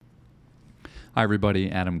Hi, everybody.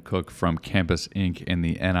 Adam Cook from Campus Inc. in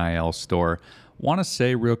the NIL store. Want to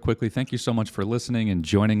say real quickly, thank you so much for listening and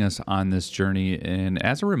joining us on this journey. And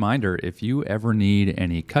as a reminder, if you ever need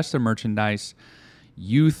any custom merchandise,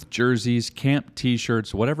 youth jerseys, camp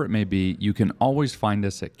t-shirts, whatever it may be, you can always find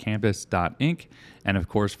us at campus.inc. And of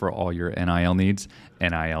course, for all your NIL needs,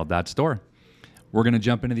 nil.store. We're going to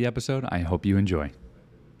jump into the episode. I hope you enjoy.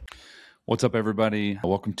 What's up, everybody?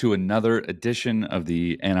 Welcome to another edition of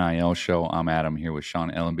the NIL show. I'm Adam here with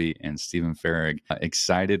Sean Ellenby and Stephen Farrig.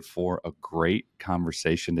 Excited for a great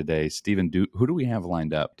conversation today. Stephen, who do we have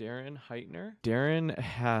lined up? Darren Heitner. Darren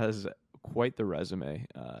has quite the resume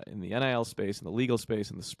in the NIL space, in the legal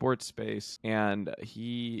space, in the sports space, and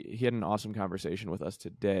he had an awesome conversation with us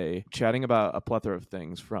today, chatting about a plethora of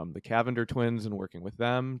things, from the Cavinder twins and working with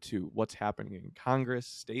them to what's happening in Congress,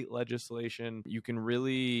 state legislation. You can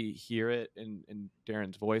really hear it in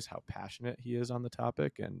Darren's voice how passionate he is on the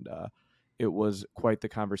topic, and it was quite the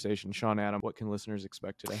conversation. Sean, Adam, what can listeners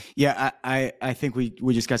expect today? Yeah, I think we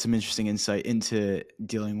just got some interesting insight into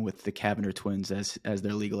dealing with the Cavinder twins as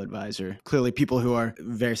their legal advisor. Clearly people who are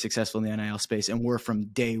very successful in the NIL space and were from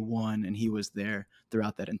day one, and he was there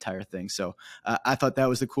throughout that entire thing. So I thought that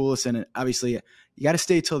was the coolest. And obviously you got to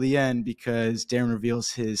stay till the end because Darren reveals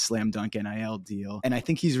his slam dunk NIL deal. And I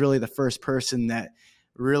think he's really the first person that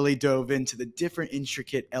really dove into the different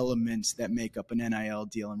intricate elements that make up an NIL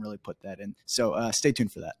deal and really put that in. So stay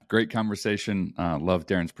tuned for that. Great conversation. Love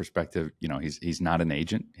Darren's perspective. You know, he's not an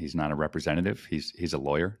agent. He's not a representative. He's a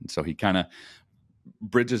lawyer. And so he kind of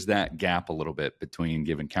bridges that gap a little bit between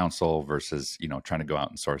giving counsel versus, you know, trying to go out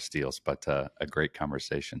and source deals. But a great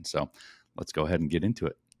conversation. So let's go ahead and get into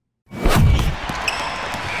it.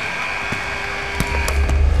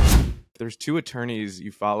 There's two attorneys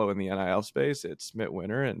you follow in the NIL space. It's Mitt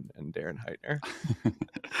Winter and Darren Heitner.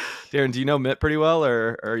 Darren, do you know Mitt pretty well,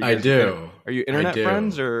 or are you? I do. Are you internet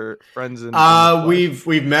friends or friends in?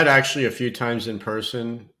 We've met actually a few times in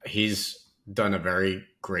person. He's done a very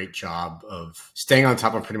great job of staying on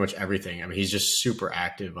top of pretty much everything. I mean, he's just super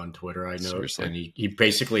active on Twitter. I know, and he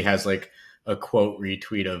basically has like a quote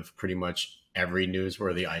retweet of pretty much every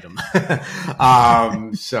newsworthy item.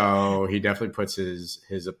 So he definitely puts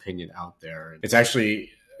his opinion out there. It's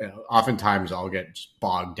actually, oftentimes I'll get just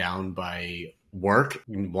bogged down by work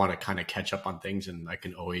and want to kind of catch up on things. And I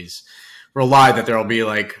can always rely that there'll be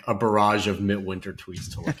like a barrage of midwinter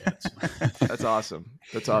tweets to look at. So. That's awesome.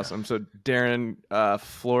 That's awesome. So Darren,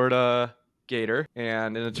 Florida Gator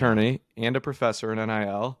and an attorney and a professor in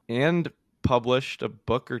NIL and published a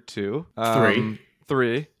book or two.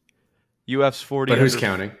 Three. UF's 40. But who's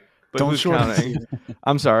counting? But who's counting?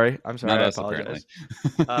 I'm sorry. I apologize.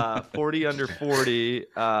 40 under 40.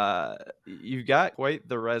 You've got quite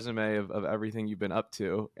the resume of everything you've been up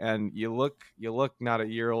to, and you look not a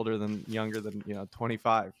year younger than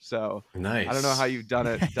 25. So nice. I don't know how you've done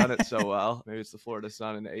it so well. Maybe it's the Florida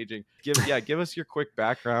sun and aging. Give us your quick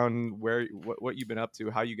background, what you've been up to,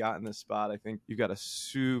 how you got in this spot. I think you've got a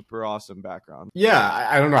super awesome background. Yeah,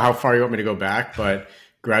 I don't know how far you want me to go back, but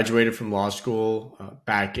graduated from law school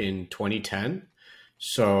back in 2010.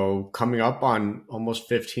 So coming up on almost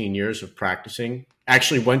 15 years of practicing.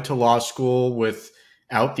 Actually went to law school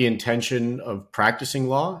without the intention of practicing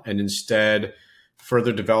law, and instead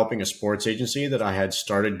further developing a sports agency that I had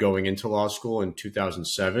started going into law school in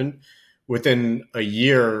 2007. Within a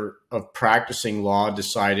year of practicing law,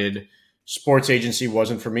 decided sports agency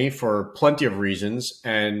wasn't for me for plenty of reasons,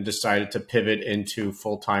 and decided to pivot into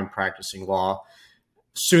full-time practicing law.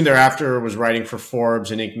 Soon thereafter, was writing for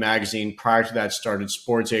Forbes and Inc. magazine. Prior to that, started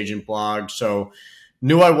Sports Agent blog. So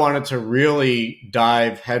knew I wanted to really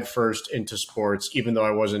dive headfirst into sports, even though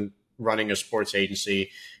I wasn't running a sports agency.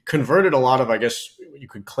 Converted a lot of, I guess, what you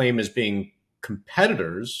could claim as being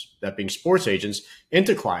competitors, that being sports agents,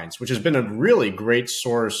 into clients, which has been a really great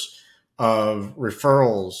source of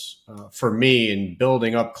referrals for me in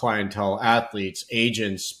building up clientele, athletes,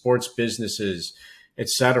 agents, sports businesses,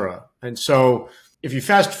 etc. And so if you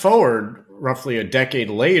fast forward roughly a decade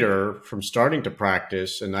later from starting to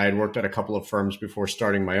practice, and I had worked at a couple of firms before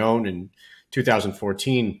starting my own in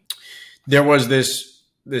 2014, there was this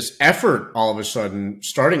effort all of a sudden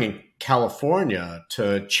starting in California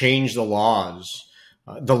to change the laws,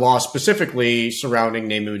 the law specifically surrounding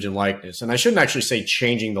name, image, and likeness. And I shouldn't actually say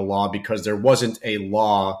changing the law because there wasn't a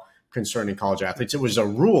law concerning college athletes. It was a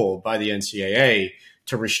rule by the NCAA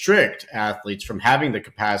to restrict athletes from having the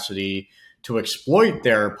capacity to exploit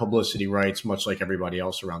their publicity rights, much like everybody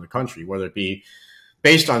else around the country, whether it be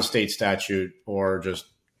based on state statute or just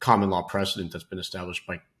common law precedent that's been established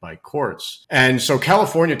by courts. And so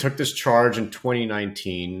California took this charge in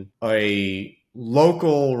 2019. A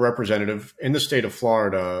local representative in the state of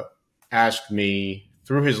Florida asked me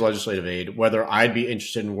through his legislative aide whether I'd be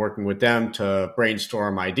interested in working with them to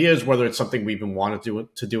brainstorm ideas, whether it's something we've been wanting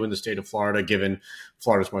to do in the state of Florida, given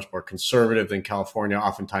Florida's much more conservative than California.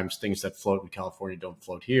 Oftentimes things that float in California don't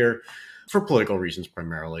float here for political reasons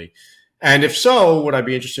primarily. And if so, would I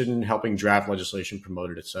be interested in helping draft legislation,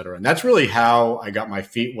 promote it, et cetera? And that's really how I got my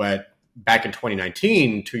feet wet back in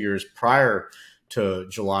 2019, 2 years prior to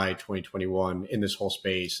July 2021 in this whole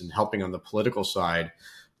space and helping on the political side.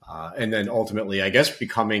 And then ultimately, I guess,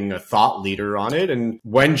 becoming a thought leader on it. And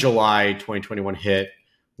when July 2021 hit,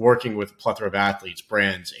 working with a plethora of athletes,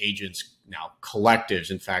 brands, agents, now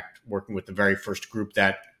collectives, in fact, working with the very first group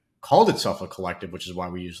that called itself a collective, which is why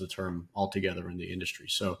we use the term altogether in the industry.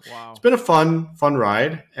 So It's been a fun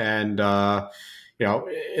ride. And,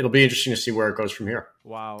 it'll be interesting to see where it goes from here.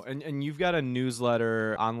 Wow. And you've got a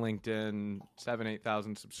newsletter on LinkedIn,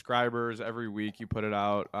 8,000 subscribers. Every week you put it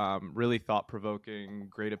out. Really thought-provoking,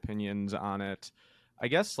 great opinions on it. I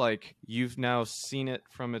guess you've now seen it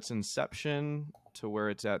from its inception to where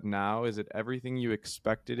it's at now. Is it everything you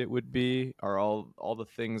expected it would be? Are all the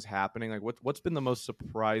things happening? What's been the most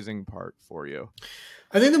surprising part for you?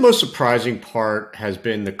 I think the most surprising part has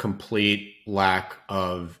been the complete lack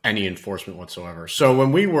of any enforcement whatsoever. So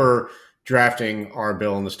when we were drafting our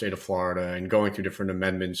bill in the state of Florida and going through different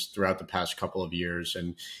amendments throughout the past couple of years,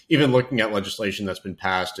 and even looking at legislation that's been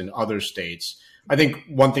passed in other states, I think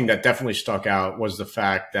one thing that definitely stuck out was the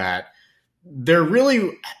fact that there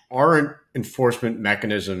really aren't enforcement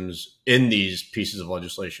mechanisms in these pieces of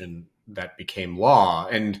legislation that became law.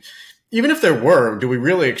 And even if there were, do we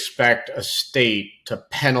really expect a state to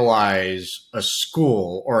penalize a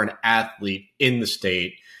school or an athlete in the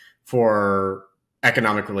state for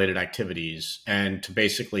economic related activities and to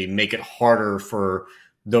basically make it harder for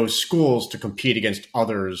those schools to compete against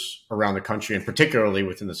others around the country and particularly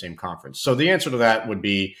within the same conference? So the answer to that would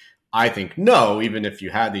be, I think, no, even if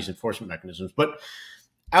you had these enforcement mechanisms. But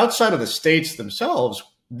outside of the states themselves,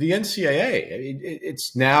 the NCAA,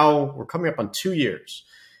 it's now, we're coming up on 2 years.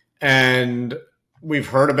 And we've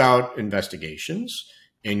heard about investigations,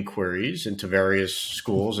 inquiries into various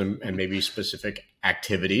schools and maybe specific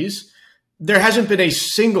activities. There hasn't been a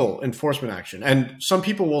single enforcement action. And some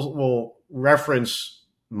people will reference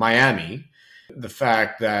Miami, the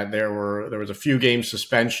fact that there was a few game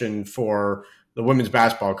suspension for the women's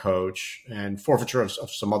basketball coach and forfeiture of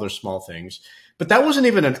some other small things. But that wasn't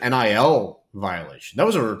even an NIL violation. That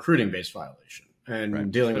was a recruiting-based violation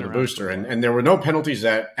and dealing with a booster. And there were no penalties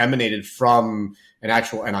that emanated from an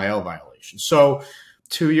actual NIL violation. So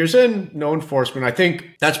 2 years in, no enforcement. I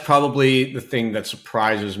think that's probably the thing that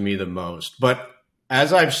surprises me the most. But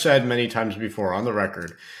as I've said many times before on the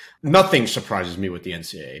record, nothing surprises me with the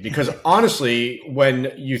NCAA because honestly,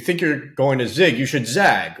 when you think you're going to zig, you should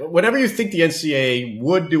zag. Whenever you think the NCAA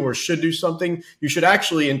would do or should do something, you should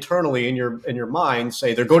actually internally in your mind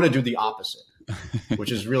say they're going to do the opposite,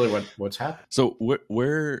 which is really what's happened. So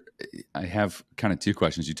where I have kind of two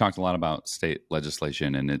questions. You talked a lot about state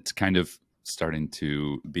legislation, and it's kind of starting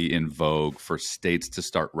to be in vogue for states to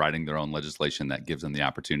start writing their own legislation that gives them the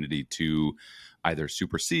opportunity to either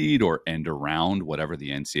supersede or end around whatever the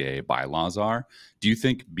NCAA bylaws are. Do you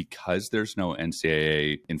think because there's no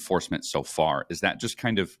NCAA enforcement so far, is that just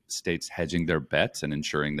kind of states hedging their bets and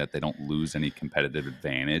ensuring that they don't lose any competitive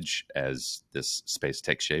advantage as this space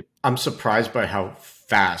takes shape? I'm surprised by how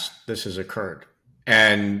fast this has occurred.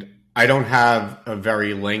 And I don't have a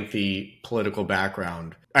very lengthy political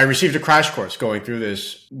background. I received a crash course going through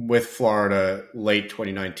this with Florida late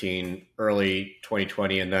 2019, early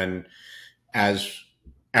 2020, and then as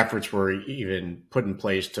efforts were even put in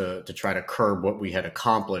place to try to curb what we had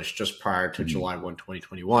accomplished just prior to July 1,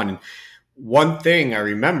 2021. And one thing I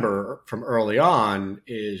remember from early on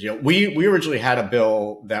is, we originally had a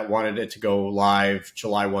bill that wanted it to go live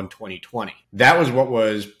July 1, 2020. That was what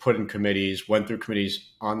was put in committees, went through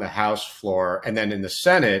committees on the House floor. And then in the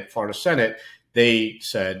Senate, Florida Senate, they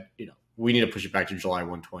said, we need to push it back to July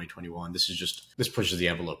 1, 2021. This pushes the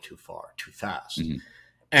envelope too far, too fast. Mm-hmm.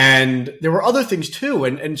 And there were other things too.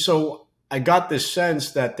 And so I got this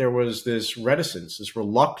sense that there was this reticence, this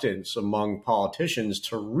reluctance among politicians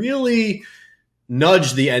to really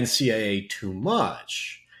nudge the NCAA too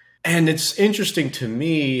much. And it's interesting to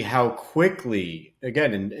me how quickly,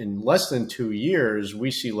 again, in less than 2 years, we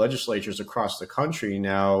see legislatures across the country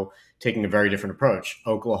now taking a very different approach.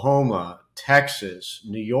 Oklahoma, Texas,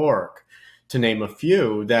 New York, to name a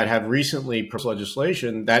few, that have recently passed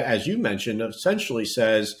legislation that, as you mentioned, essentially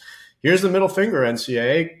says, here's the middle finger,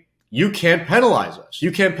 NCAA. You can't penalize us.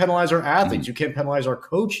 You can't penalize our athletes. You can't penalize our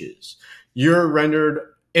coaches. You're rendered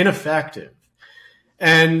ineffective.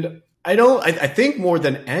 And I think more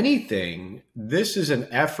than anything, this is an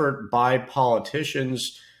effort by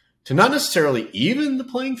politicians to not necessarily even the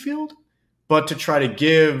playing field, but to try to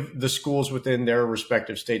give the schools within their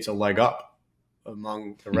respective states a leg up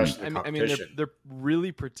among the rest of the competition. They're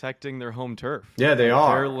really protecting their home turf. Yeah, they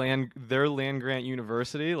are. Their land grant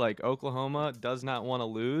university, like Oklahoma, does not want to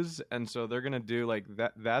lose, and so they're going to do like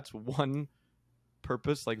that. That's one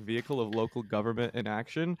purpose, like vehicle of local government in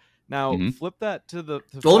action. Now, flip that to the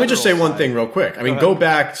well, let me just say one side. thing real quick. I mean, go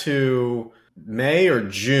back to May or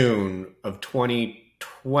June of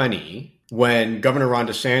 2020 when Governor Ron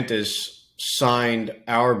DeSantis signed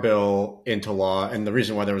our bill into law. And the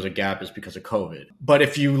reason why there was a gap is because of COVID. But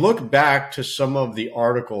if you look back to some of the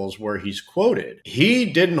articles where he's quoted, he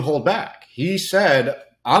didn't hold back. He said,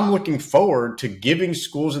 I'm looking forward to giving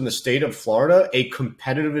schools in the state of Florida a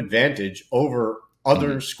competitive advantage over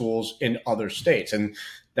other schools in other states. And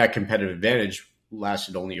that competitive advantage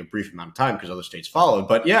lasted only a brief amount of time because other states followed.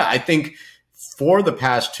 But yeah, I think for the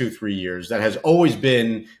past 2-3 years, that has always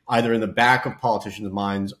been either in the back of politicians'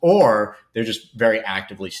 minds or they're just very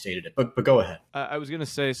actively stated it. But go ahead. I was going to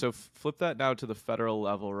say, so flip that now to the federal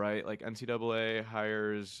level, right? Like NCAA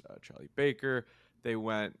hires Charlie Baker. They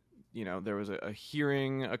went, there was a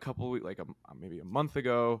hearing a couple of weeks, like maybe a month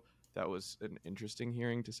ago. That was an interesting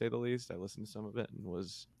hearing, to say the least. I listened to some of it and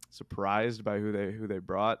was surprised by who they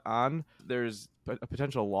brought on. There's a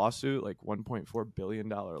potential lawsuit, like $1.4 billion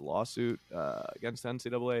lawsuit against the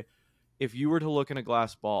NCAA. If you were to look in a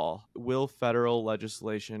glass ball, will federal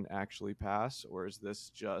legislation actually pass, or is this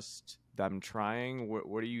just them trying?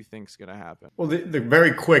 What do you think is going to happen? Well, the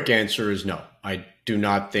very quick answer is no. I do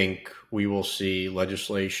not think we will see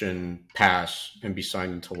legislation pass and be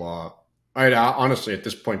signed into law. I'd honestly, at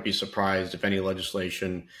this point, be surprised if any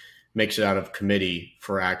legislation makes it out of committee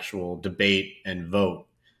for actual debate and vote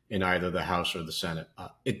in either the House or the Senate.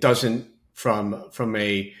 It doesn't, from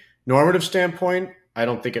a normative standpoint, I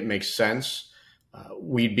don't think it makes sense.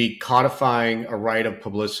 We'd be codifying a right of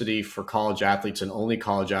publicity for college athletes and only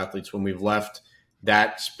college athletes when we've left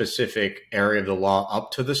that specific area of the law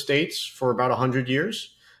up to the states for about 100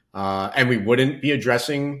 years. And we wouldn't be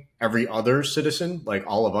addressing every other citizen, like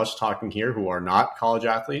all of us talking here who are not college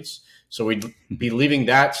athletes. So we'd be leaving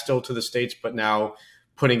that still to the states, but now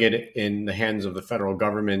putting it in the hands of the federal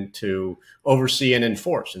government to oversee and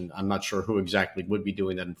enforce. And I'm not sure who exactly would be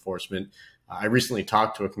doing that enforcement. I recently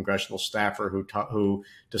talked to a congressional staffer who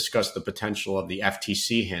discussed the potential of the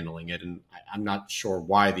FTC handling it. And I'm not sure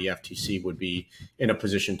why the FTC would be in a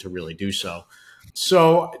position to really do so.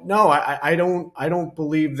 So no, I don't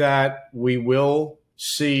believe that we will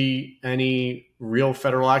see any real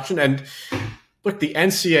federal action. And look, the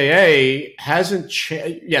NCAA hasn't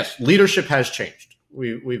changed. Yes, leadership has changed.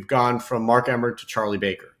 We've gone from Mark Emmert to Charlie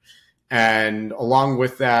Baker. And along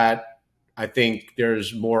with that, I think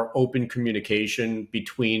there's more open communication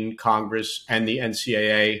between Congress and the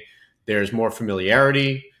NCAA. There's more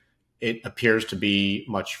familiarity. It appears to be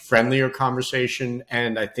much friendlier conversation.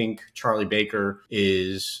 And I think Charlie Baker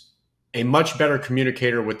is a much better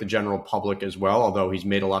communicator with the general public as well, although he's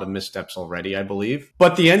made a lot of missteps already, I believe.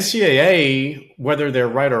 But the NCAA, whether they're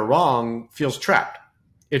right or wrong, feels trapped.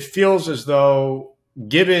 It feels as though,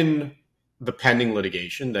 given the pending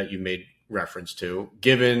litigation that you made reference to,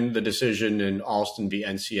 given the decision in Alston v.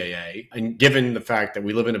 NCAA, and given the fact that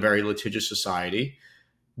we live in a very litigious society,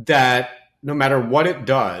 that no matter what it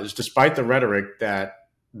does, despite the rhetoric that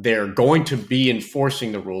they're going to be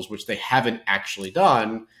enforcing the rules, which they haven't actually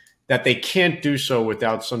done, that they can't do so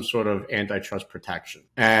without some sort of antitrust protection.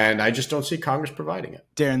 And I just don't see Congress providing it.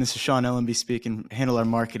 Darren, this is Sean Ellenby speaking, handle our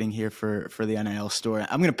marketing here for the NIL store.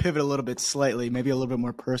 I'm going to pivot a little bit slightly, maybe a little bit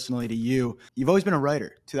more personally to you. You've always been a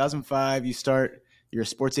writer. 2005, you're a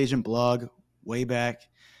sports agent blog way back.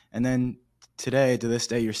 And then today, to this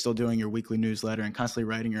day, you're still doing your weekly newsletter and constantly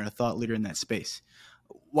writing. You're a thought leader in that space.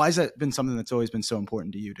 Why has that been something that's always been so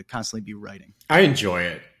important to you, to constantly be writing? I enjoy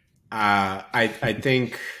it. I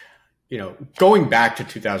think, going back to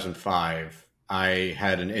 2005, I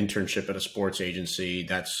had an internship at a sports agency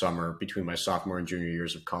that summer between my sophomore and junior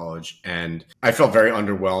years of college. And I felt very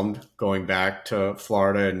underwhelmed going back to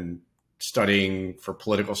Florida and studying for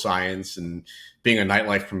political science and being a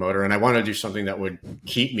nightlife promoter. And I wanted to do something that would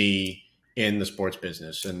keep me in the sports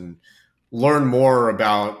business and learn more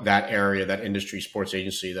about that area, that industry, sports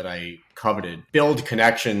agency that I coveted, build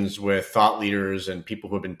connections with thought leaders and people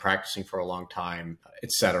who have been practicing for a long time,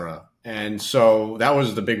 et cetera. And so that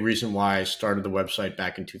was the big reason why I started the website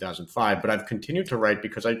back in 2005. But I've continued to write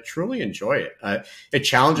because I truly enjoy it. It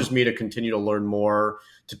challenges me to continue to learn more,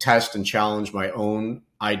 to test and challenge my own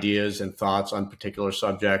ideas and thoughts on particular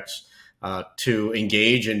subjects. to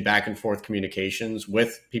engage in back and forth communications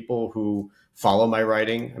with people who follow my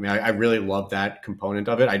writing. I mean, I really love that component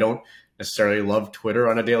of it. I don't necessarily love Twitter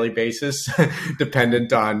on a daily basis,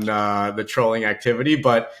 dependent on the trolling activity.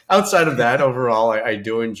 But outside of that, overall, I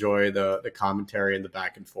do enjoy the commentary and the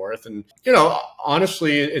back and forth. And,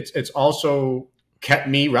 honestly, it's also kept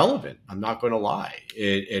me relevant. I'm not going to lie.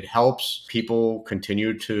 It helps people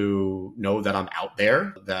continue to know that I'm out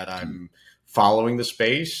there, that I'm following the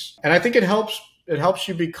space. And I think it helps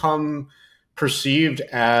you become perceived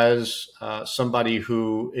as somebody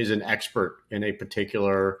who is an expert in a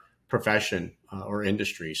particular profession or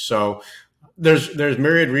industry. So there's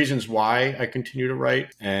myriad reasons why I continue to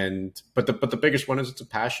write, but the biggest one is it's a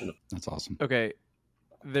passion. That's awesome. Okay,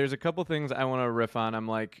 there's a couple things I want to riff on. I'm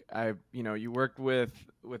like, you worked with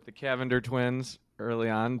the Cavinder twins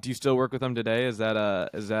early on. Do you still work with them today? Is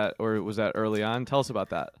that or was that early on? Tell us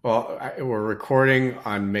about that. Well, we're recording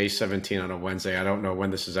on May 17 on a Wednesday. I don't know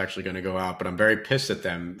when this is actually going to go out, but I'm very pissed at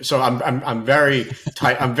them. So I'm very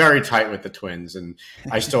tight. I'm very tight with the twins, and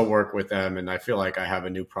I still work with them, and I feel like I have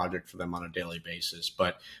a new project for them on a daily basis.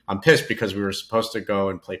 But I'm pissed because we were supposed to go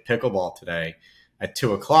and play pickleball today at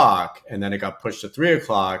 2:00, and then it got pushed to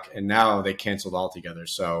 3:00, and now they canceled altogether.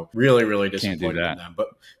 So really, really disappointed in them.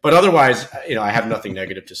 But otherwise, I have nothing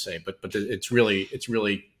negative to say. But it's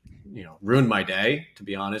really ruined my day, to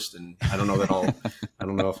be honest. And I don't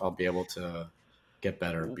know if I'll be able to get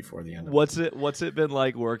better before the end of it. What's it been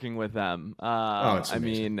like working with them? It's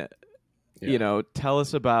amazing. Tell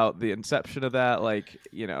us about the inception of that.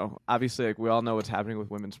 Obviously, we all know what's happening with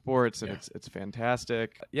women's sports, and it's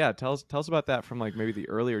fantastic. Yeah, tell us about that from maybe the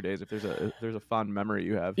earlier days, if there's a fond memory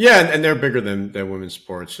you have. Yeah, and they're bigger than women's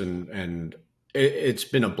sports, and it's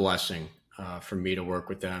been a blessing for me to work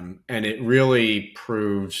with them, and it really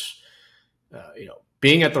proves,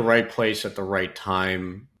 being at the right place at the right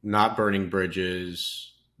time, not burning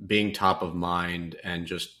bridges, being top of mind, and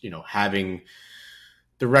just having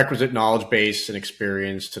the requisite knowledge base and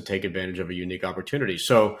experience to take advantage of a unique opportunity.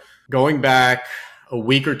 So going back a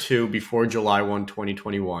week or two before July 1,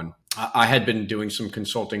 2021, I had been doing some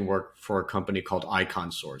consulting work for a company called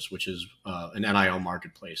Icon Source, which is an NIL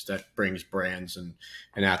marketplace that brings brands and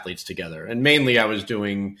athletes together. And mainly I was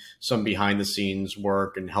doing some behind the scenes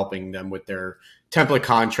work and helping them with their template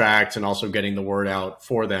contracts, and also getting the word out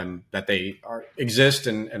for them that they exist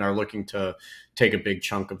and are looking to take a big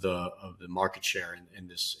chunk of the market share in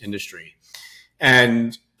this industry.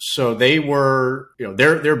 And so they were,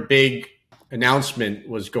 their big announcement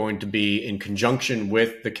was going to be in conjunction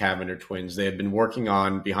with the Cavinder twins. They had been working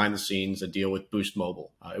on behind the scenes a deal with Boost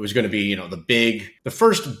Mobile. It was going to be, the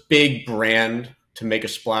first big brand to make a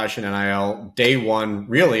splash in NIL, day one,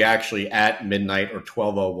 really actually at midnight or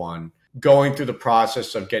 12:01. Going through the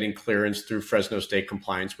process of getting clearance through Fresno State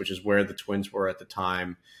compliance, which is where the twins were at the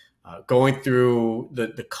time, going through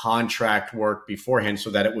the contract work beforehand so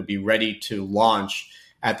that it would be ready to launch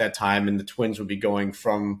at that time. And the twins would be going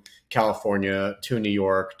from California to New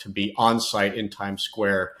York to be on site in Times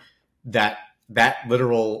Square that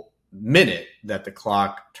literal minute that the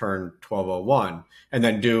clock turned 12:01, and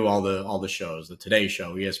then do all the shows, the Today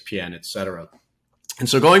Show, ESPN, etc. And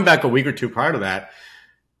so going back a week or two prior to that,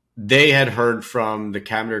 they had heard from the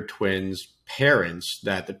Cavinder twins' parents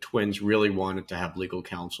that the twins really wanted to have legal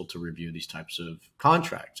counsel to review these types of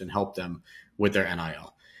contracts and help them with their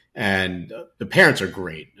NIL. And the parents are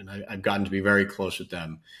great, and I've gotten to be very close with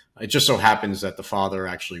them. It just so happens that the father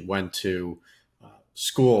actually went to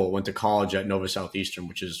college at Nova Southeastern,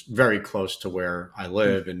 which is very close to where I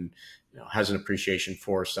live, and has an appreciation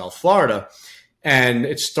for South Florida. And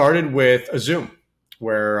it started with a Zoom,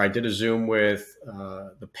 where I did a Zoom with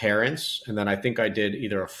the parents, and then I think I did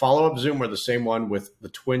either a follow-up Zoom or the same one with the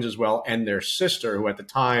twins as well, and their sister, who at the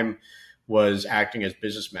time was acting as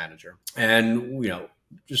business manager. And,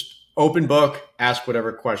 just open book, ask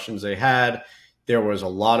whatever questions they had. There was a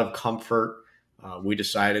lot of comfort. We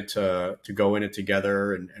decided to go in it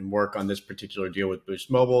together and work on this particular deal with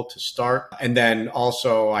Boost Mobile to start. And then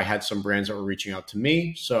also I had some brands that were reaching out to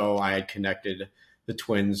me. So I had connected the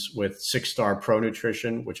twins with 6 Star Pro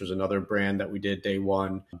Nutrition, which was another brand that we did day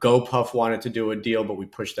one. GoPuff wanted to do a deal, but we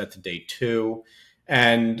pushed that to day 2.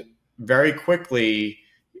 And very quickly,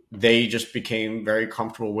 they just became very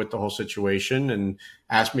comfortable with the whole situation and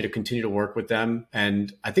asked me to continue to work with them.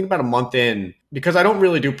 And I think about a month in, because I don't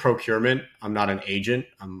really do procurement, I'm not an agent,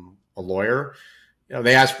 I'm a lawyer.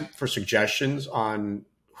 They asked for suggestions on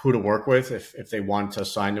who to work with if they wanted to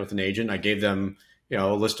sign with an agent. I gave them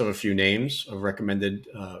a list of a few names of recommended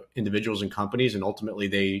individuals and companies, and ultimately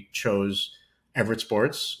they chose Everett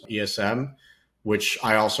Sports, ESM, which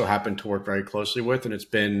I also happen to work very closely with, and it's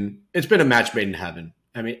been a match made in heaven.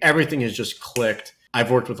 I mean, everything has just clicked. I've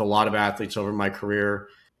worked with a lot of athletes over my career.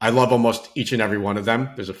 I love almost each and every one of them.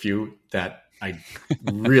 There's a few that I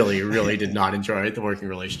really, really did not enjoy the working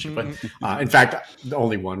relationship with. In fact, the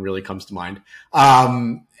only one really comes to mind.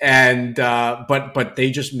 But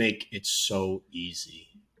they just make it so easy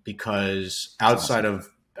because outside of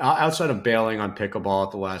bailing on pickleball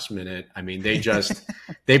at the last minute, I mean, they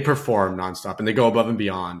perform nonstop and they go above and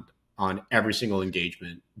beyond on every single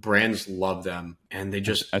engagement. Brands love them, and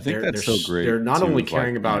I think that's so great. They're not too, only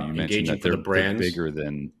caring about engaging for the brands. They're bigger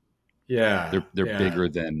than they're bigger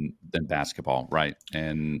than basketball, right?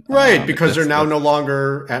 And because they're now no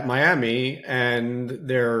longer at Miami, and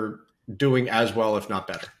they're doing as well, if not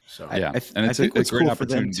better. So and it's a great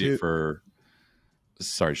opportunity for.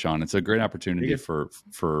 Sorry, Sean. It's a great opportunity for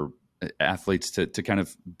athletes to kind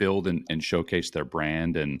of build and showcase their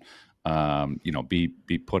brand and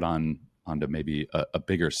be put onto maybe a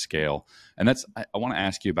bigger scale. And I want to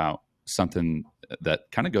ask you about something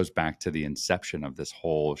that kind of goes back to the inception of this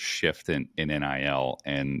whole shift in NIL.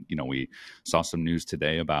 And, we saw some news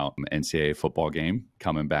today about NCAA football game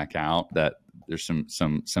coming back out, that there's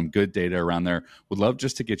some good data around there. Would love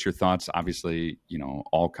just to get your thoughts. Obviously,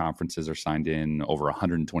 all conferences are signed in, over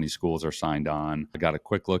 120 schools are signed on. I got a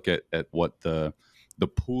quick look at what the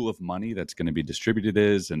pool of money that's going to be distributed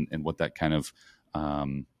is and what that kind of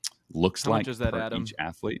looks How like much is that, for Adam? each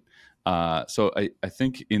athlete. So I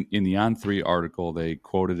think in the On3 article, they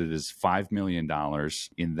quoted it as $5 million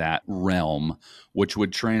in that realm, which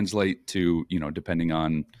would translate to, depending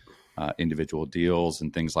on individual deals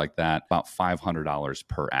and things like that, about $500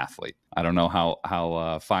 per athlete. I don't know how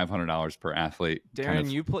 $500 per athlete.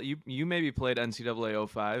 Darren, you maybe played NCAA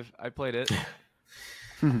 05. I played it.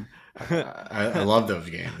 I love those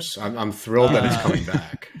games. I'm thrilled that it's coming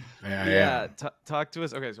back. Talk to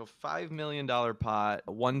us. Okay, so $5 million pot.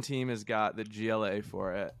 One team has got the GLA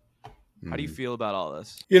for it. How do you feel about all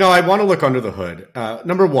this? I want to look under the hood.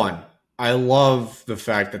 Number one, I love the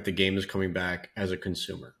fact that the game is coming back as a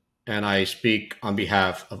consumer. And I speak on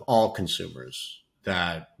behalf of all consumers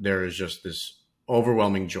that there is just this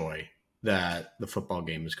overwhelming joy that the football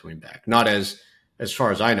game is coming back. Not as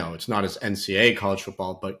far as I know, it's not as NCAA college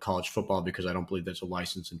football, but college football, because I don't believe there's a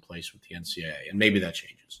license in place with the NCAA, and maybe that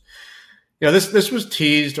changes. This was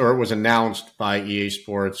teased, or it was announced by EA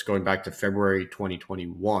Sports going back to February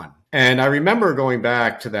 2021. And I remember going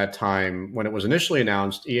back to that time when it was initially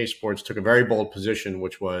announced, EA Sports took a very bold position,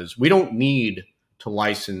 which was, we don't need to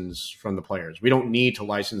license from the players. We don't need to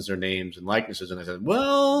license their names and likenesses. And I said,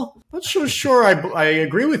 well, not so sure I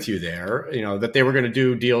agree with you there, that they were going to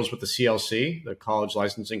do deals with the CLC, the college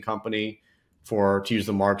licensing company, to use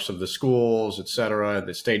the marks of the schools, et cetera,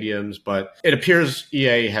 the stadiums. But it appears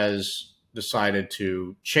EA has decided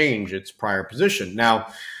to change its prior position.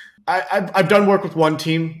 Now, I've done work with one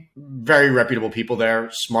team, very reputable people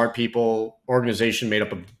there, smart people, organization made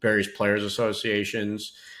up of various players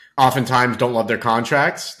associations. Oftentimes don't love their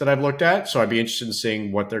contracts that I've looked at. So I'd be interested in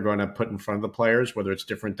seeing what they're going to put in front of the players, whether it's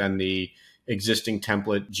different than the existing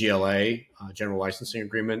template GLA, general licensing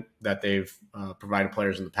agreement, that they've provided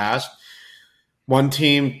players in the past. One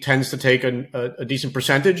team tends to take a decent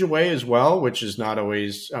percentage away as well, which is not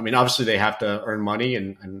always, obviously they have to earn money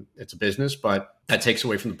and it's a business, but that takes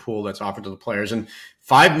away from the pool that's offered to the players. And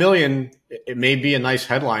 $5 million, it may be a nice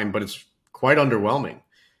headline, but it's quite underwhelming.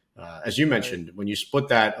 As you mentioned, when you split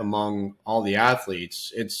that among all the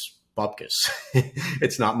athletes, it's bupkis.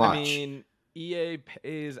 It's not much. EA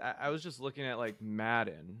pays, I was just looking at like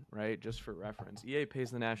Madden, right? Just for reference. EA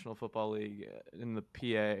pays the National Football League in the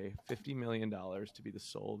PA $50 million to be the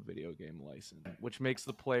sole video game license, which makes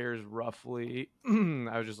the players roughly,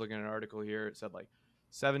 I was just looking at an article here. It said like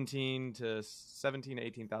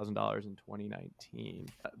 $18,000 in 2019.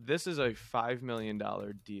 This is a $5 million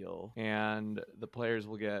deal, and the players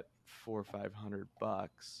will get $400 or $500.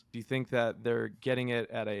 Do you think that they're getting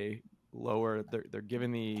it at a lower? They're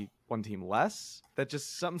giving the one team less? That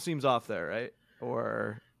just something seems off there, right?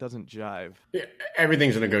 Or doesn't jive. Yeah,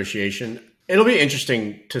 everything's a negotiation. It'll be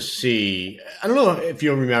interesting to see. I don't know if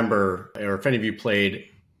you'll remember, or if any of you played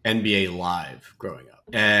NBA Live growing up,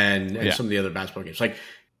 and some of the other basketball games. Like,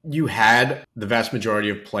 you had the vast majority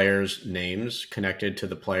of players' names connected to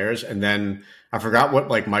the players, and then I forgot what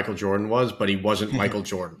like Michael Jordan was, but he wasn't Michael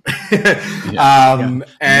Jordan. And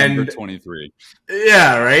number 23.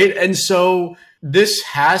 Yeah, right. And so this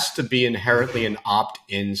has to be inherently an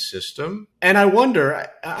opt-in system. And I wonder,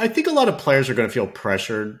 I think a lot of players are going to feel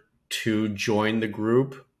pressured to join the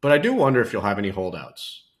group, but I do wonder if you'll have any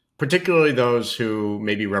holdouts, particularly those who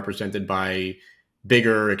may be represented by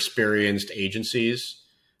bigger experienced agencies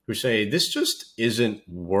who say this just isn't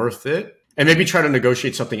worth it, and maybe try to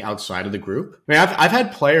negotiate something outside of the group. I mean, I've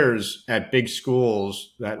had players at big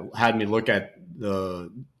schools that had me look at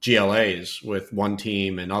the GLAs with one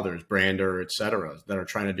team and others, Brander, et cetera, that are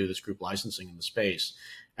trying to do this group licensing in the space.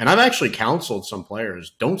 And I've actually counseled some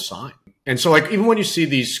players, don't sign. And so like, even when you see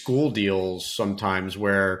these school deals sometimes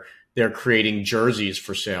where they're creating jerseys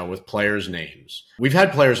for sale with players' names, we've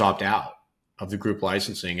had players opt out of the group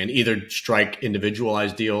licensing and either strike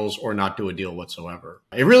individualized deals or not do a deal whatsoever.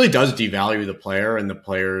 It really does devalue the player and the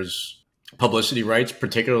player's publicity rights,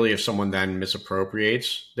 particularly if someone then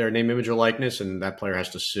misappropriates their name, image, or likeness and that player has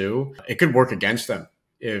to sue. It could work against them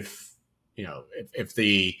if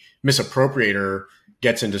the misappropriator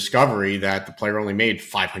gets in discovery that the player only made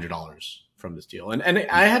 $500 from this deal. And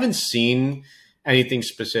I haven't seen anything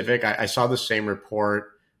specific. I saw the same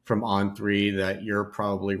report from On3 that you're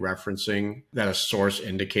probably referencing, that a source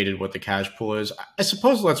indicated what the cash pool is. I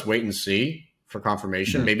suppose let's wait and see for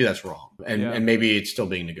confirmation. Mm-hmm. Maybe that's wrong. And maybe it's still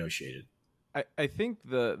being negotiated. I think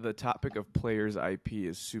the topic of players' IP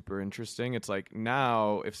is super interesting. It's like,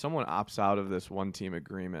 now if someone opts out of this one team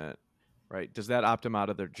agreement, right, does that opt them out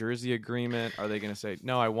of their jersey agreement? Are they going to say,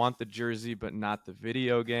 no, I want the jersey but not the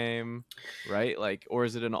video game, right? Like, or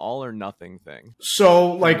is it an all or nothing thing?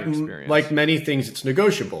 So like many things, it's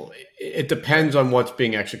negotiable. It depends on what's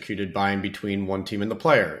being executed by and between one team and the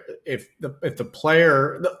player. If the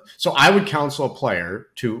player, so I would counsel a player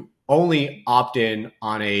to only opt in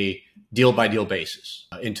on a deal-by-deal basis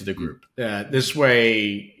into the group. This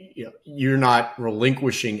way, you're not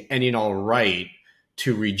relinquishing any and all right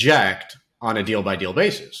to reject on a deal-by-deal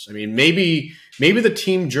basis. I mean, maybe the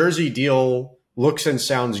team jersey deal looks and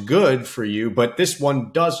sounds good for you, but this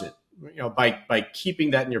one doesn't. By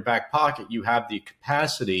keeping that in your back pocket, you have the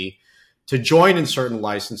capacity to join in certain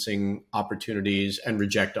licensing opportunities and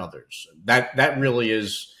reject others. That really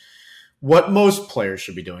is what most players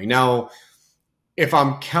should be doing. Now, if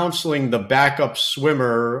I'm counseling the backup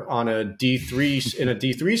swimmer on a D3 in a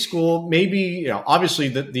D3 school, maybe, obviously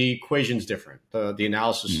the equation's different. The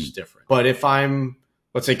analysis is different. But if I'm,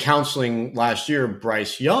 let's say, counseling last year,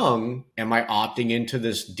 Bryce Young, am I opting into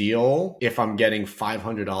this deal if I'm getting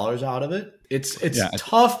 $500 out of it? It's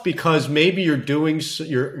tough because maybe you're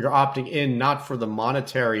opting in not for the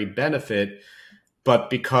monetary benefit, but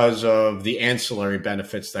because of the ancillary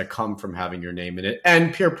benefits that come from having your name in it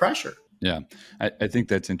and peer pressure. Yeah, I think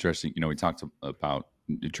that's interesting. We talked about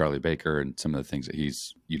Charlie Baker and some of the things that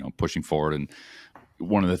he's, pushing forward. And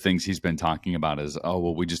one of the things he's been talking about is,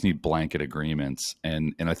 we just need blanket agreements.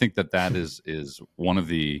 And I think that is one of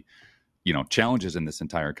the, challenges in this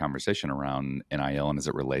entire conversation around NIL and as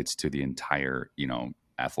it relates to the entire,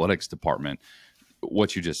 athletics department.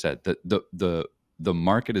 What you just said, the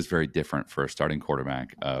market is very different for a starting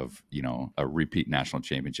quarterback of, a repeat national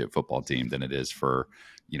championship football team than it is for,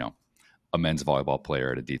 a men's volleyball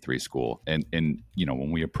player at a D3 school. And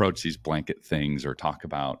when we approach these blanket things or talk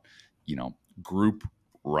about, group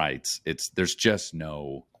rights, there's just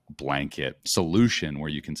no blanket solution where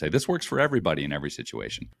you can say this works for everybody in every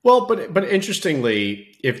situation. Well, but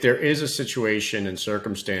interestingly, if there is a situation and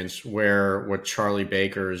circumstance where what Charlie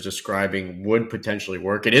Baker is describing would potentially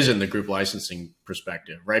work, it is in the group licensing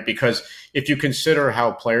perspective, right? Because if you consider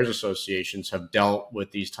how players associations have dealt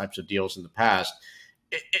with these types of deals in the past,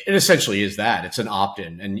 it essentially is that it's an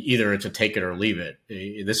opt-in, and either it's a take it or leave it.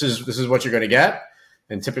 This is what you're going to get,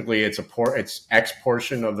 and typically it's X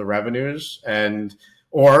portion of the revenues,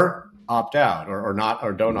 or opt out or not,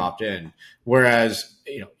 or don't opt in. Whereas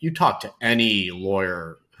you talk to any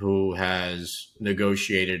lawyer who has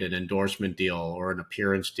negotiated an endorsement deal or an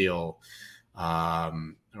appearance deal,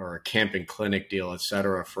 or a camp and clinic deal, et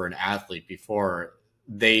cetera, for an athlete before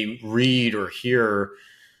they read or hear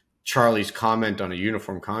Charlie's comment on a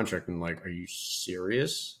uniform contract and like, are you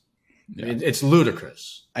serious? Yeah. It's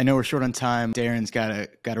ludicrous. I know we're short on time. Darren's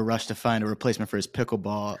got to rush to find a replacement for his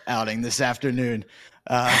pickleball outing this afternoon.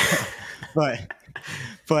 But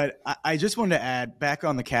I just wanted to add, back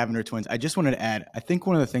on the Cavinder twins, I think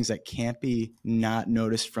one of the things that can't be not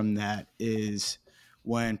noticed from that is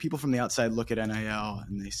when people from the outside look at NIL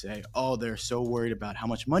and they say, they're so worried about how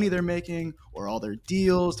much money they're making or all their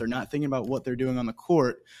deals. They're not thinking about what they're doing on the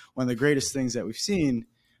court. One of the greatest things that we've seen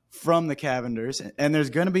from the Cavinders, and there's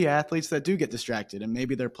going to be athletes that do get distracted and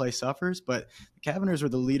maybe their play suffers, but the Cavinders were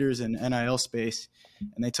the leaders in NIL space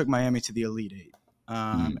and they took Miami to the Elite Eight.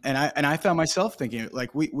 And I found myself thinking,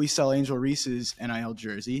 like, we sell Angel Reese's NIL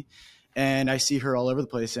jersey, And I see her all over the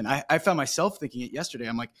place. And I found myself thinking it yesterday.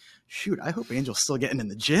 I'm like, shoot, I hope Angel's still getting in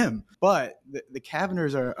the gym. But the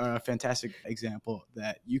Cavinders are a fantastic example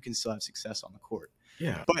that you can still have success on the court.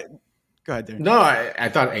 Yeah. But go ahead, Darren. No, I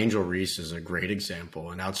thought Angel Reese is a great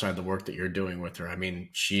example. And outside the work that you're doing with her, I mean,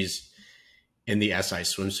 she's in the SI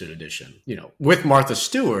swimsuit edition, with Martha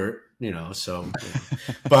Stewart, so,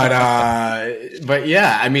 but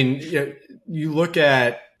yeah, I mean, you look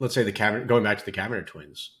at, let's say going back to the Cavinder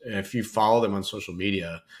twins, if you follow them on social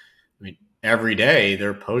media, I mean, every day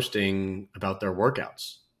they're posting about their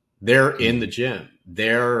workouts. They're in the gym.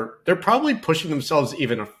 They're probably pushing themselves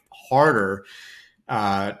even harder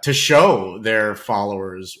to show their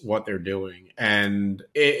followers what they're doing. And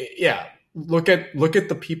look at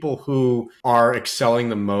the people who are excelling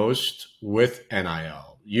the most with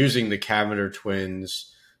NIL, using the Cavinder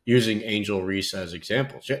twins, using Angel Reese as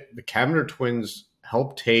examples. The Cavinder twins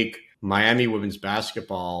helped take Miami women's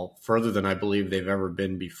basketball further than I believe they've ever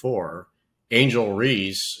been before. Angel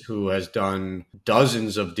Reese, who has done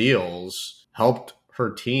dozens of deals, helped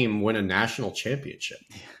her team win a national championship.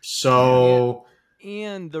 So,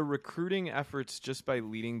 and the recruiting efforts just by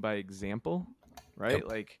leading by example, right? Yep.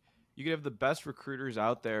 Like, you could have the best recruiters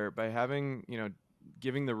out there by having,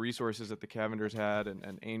 giving the resources that the Cavinders had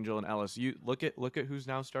and Angel and LSU. Look at who's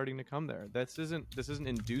now starting to come there. This isn't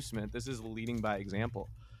inducement. This is leading by example,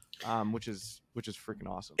 which is freaking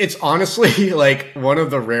awesome. It's honestly like one of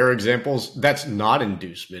the rare examples that's not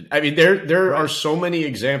inducement. I mean, there are so many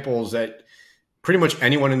examples that pretty much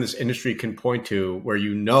anyone in this industry can point to where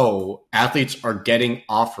athletes are getting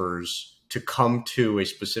offers to come to a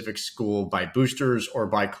specific school by boosters or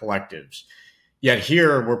by collectives. Yet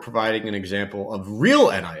here we're providing an example of real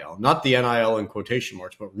NIL, not the NIL in quotation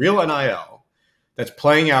marks, but real NIL that's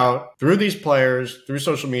playing out through these players, through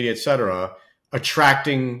social media, et cetera,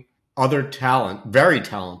 attracting other very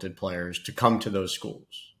talented players to come to those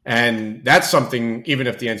schools. And that's something, even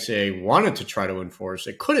if the NCAA wanted to try to enforce,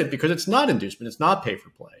 it couldn't because it's not inducement. It's not pay for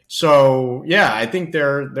play. So, yeah, I think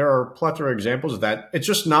there are a plethora of examples of that. It's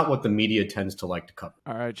just not what the media tends to like to cover.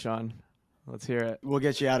 All right, Sean, let's hear it. We'll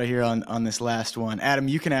get you out of here on this last one. Adam,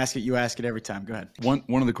 you can ask it. You ask it every time. Go ahead. One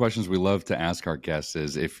of the questions we love to ask our guests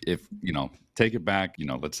is if take it back,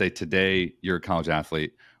 let's say today you're a college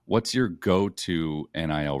athlete. What's your go-to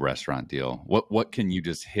NIL restaurant deal? What can you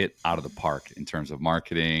just hit out of the park in terms of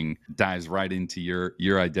marketing, dives right into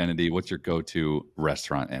your identity? What's your go-to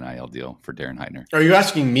restaurant NIL deal for Darren Heitner? Are you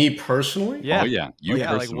asking me personally? Yeah. Oh, yeah. You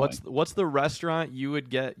personally. Like what's the restaurant you would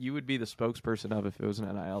be the spokesperson of if it was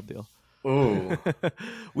an NIL deal? Oh,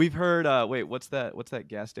 we've heard. What's that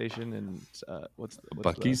gas station and what's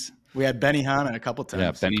Buc-ee's? We had Benihana a couple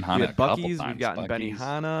times. Yeah, Benihana. We had Buc-ee's. We've gotten Buc-ee's.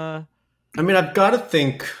 Benihana. I mean, I've got to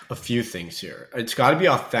think a few things here. It's got to be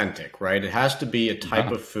authentic, right? It has to be a type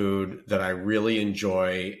of food that I really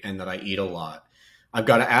enjoy and that I eat a lot. I've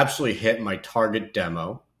got to absolutely hit my target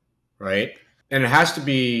demo, right? And it has to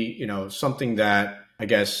be, something that I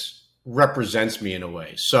guess represents me in a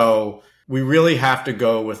way. So we really have to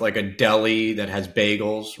go with like a deli that has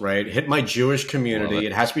bagels, right? Hit my Jewish community.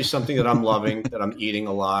 It has to be something that I'm loving, that I'm eating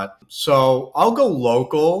a lot. So I'll go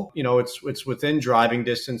local. It's within driving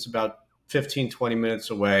distance, about 15, 20 minutes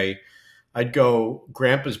away. I'd go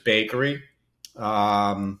Grandpa's Bakery,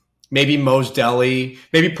 maybe Moe's Deli,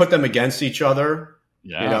 maybe put them against each other,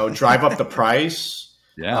 drive up the price.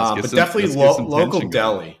 Yeah, but definitely local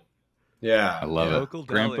deli. Yeah. I love it.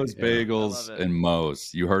 Grandpa's Bagels and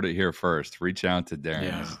Moe's. You heard it here first. Reach out to Darren.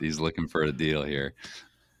 Yeah. He's looking for a deal here.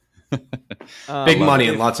 Big money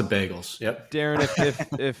and lots of bagels. Yep.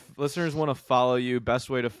 Darren, if listeners want to follow you, best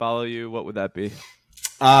way to follow you, what would that be?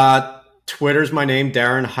 Twitter's my name,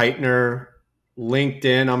 Darren Heitner.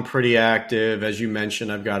 LinkedIn, I'm pretty active. As you mentioned,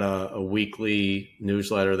 I've got a weekly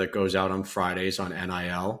newsletter that goes out on Fridays on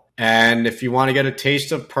NIL. And if you want to get a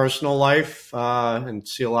taste of personal life and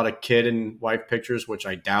see a lot of kid and wife pictures, which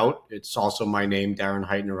I doubt, it's also my name, Darren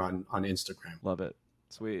Heitner, on Instagram. Love it.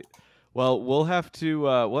 Sweet. Well, we'll have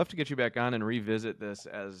to get you back on and revisit this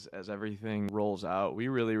as everything rolls out. We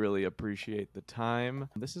really, really appreciate the time.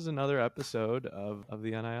 This is another episode of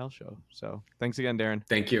the NIL show. So thanks again, Darren.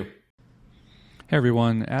 Thank you. Hey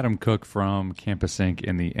everyone, Adam Cook from Campus Inc.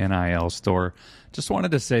 in the NIL store. Just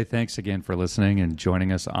wanted to say thanks again for listening and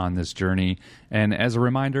joining us on this journey. And as a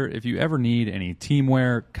reminder, if you ever need any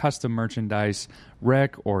teamwear, custom merchandise,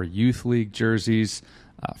 rec or youth league jerseys,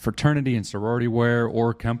 fraternity and sorority wear,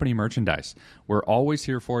 or company merchandise, we're always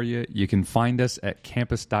here for you. You can find us at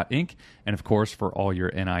campus.inc. And of course, for all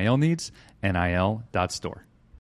your NIL needs, nil.store.